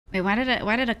Wait, why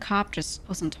did a cop just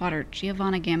post on Twitter?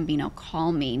 Giovanna Gambino,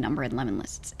 call me, number in lemon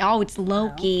lists. Oh, it's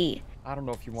Loki. I don't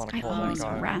know if you want to This guy call that always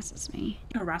guy. harasses me.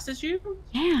 He harasses you?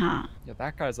 Yeah. Yeah,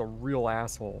 that guy's a real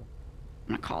asshole.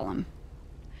 I'm gonna call him.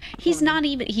 He's not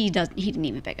even. He didn't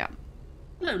even pick up.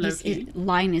 Hello, Loki. His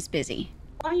line is busy.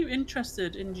 Why are you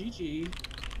interested in Gigi?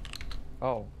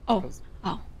 Oh. Oh. 'cause-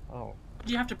 Oh. Oh. What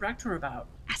do you have to brag to her about?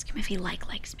 Ask him if he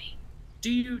likes me.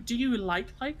 Do you like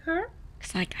her?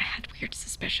 Cause like I had weird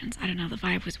suspicions. I don't know. The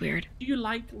vibe was weird. Do you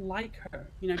like her?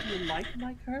 You know, do you like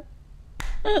her?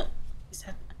 Oh, He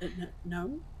said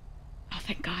no.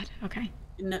 thank God. Okay.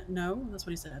 No, that's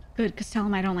what he said. Good. Cause tell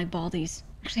him I don't like baldies.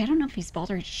 Actually, I don't know if he's bald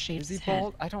or he just shaves Is he his head.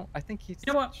 bald? I think he's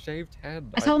You know what? shaved head.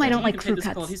 I told him I don't You like can crew take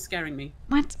this call. cuts. He's scaring me.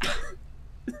 What?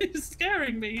 He's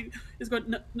scaring me. He's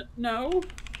going no.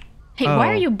 Hey, why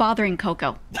Oh. are you bothering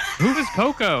Coco? Who is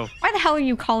Coco? Why the hell are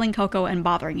you calling Coco and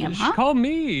bothering him, She huh? called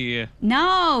me.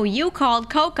 No, you called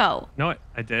Coco. No,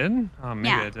 I did? Oh, maybe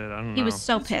Yeah. I did. I don't know. He was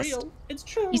so It's pissed. real. It's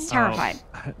true. He's terrified.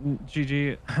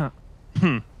 Gigi,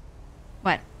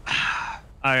 What?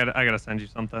 I gotta send you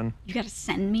something. You gotta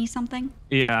send me something?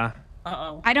 Yeah.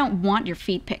 Uh-oh. I don't want your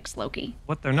feet pics, Loki.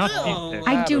 What? They're not Ew. feet pics.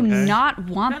 I do okay. not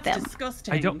want That's them.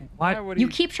 disgusting. I don't. Why What? would You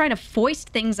he? keep trying to foist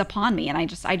things upon me, and I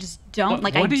just don't What-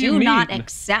 like. what I do do you not mean?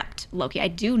 accept, Loki. I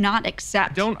do not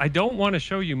accept. I don't want to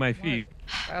show you my feet.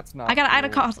 That's not. I gotta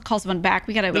cool. call someone back.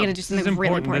 We gotta do This is something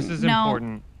really important. This is no.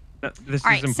 important. This All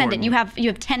right, is important. send it. You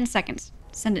have 10 seconds.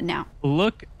 Send it now.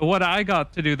 Look what I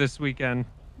got to do this weekend.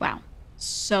 Wow,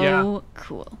 so Yeah.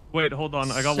 cool. Wait, hold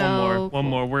on. I got So one more. One cool.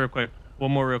 more, real quick.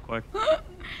 One more, real quick.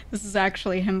 This is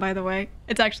actually him, by the way.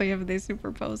 It's actually him. They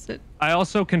superposed it. I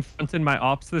also confronted my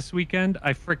ops this weekend.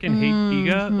 I freaking hate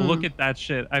GEEGA. Mhm. Look at that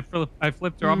shit. I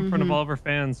flipped her off in front of all of her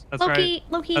fans. That's right.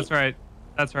 Loki, That's right.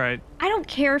 That's right. I don't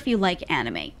care if you like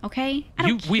anime, okay? I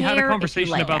don't We had a care if you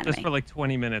conversation like about this anime. for like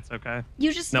 20 minutes, okay?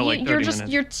 You just No, like you're 30 just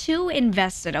minutes. you're too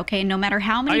invested, okay? No matter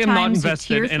how I many am not times you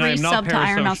invested, tier and I 3 am not sub to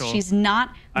Iron Mouse, parasocial. she's not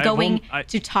I have going one-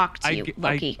 to talk to you, I-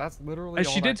 Loki. That's literally. She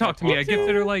all did that talk to me. I guy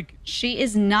gifted her like. She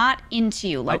is not into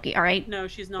you, Loki, all right? No,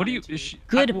 she's not. What do you? into you.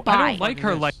 I Goodbye. don't like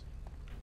her like.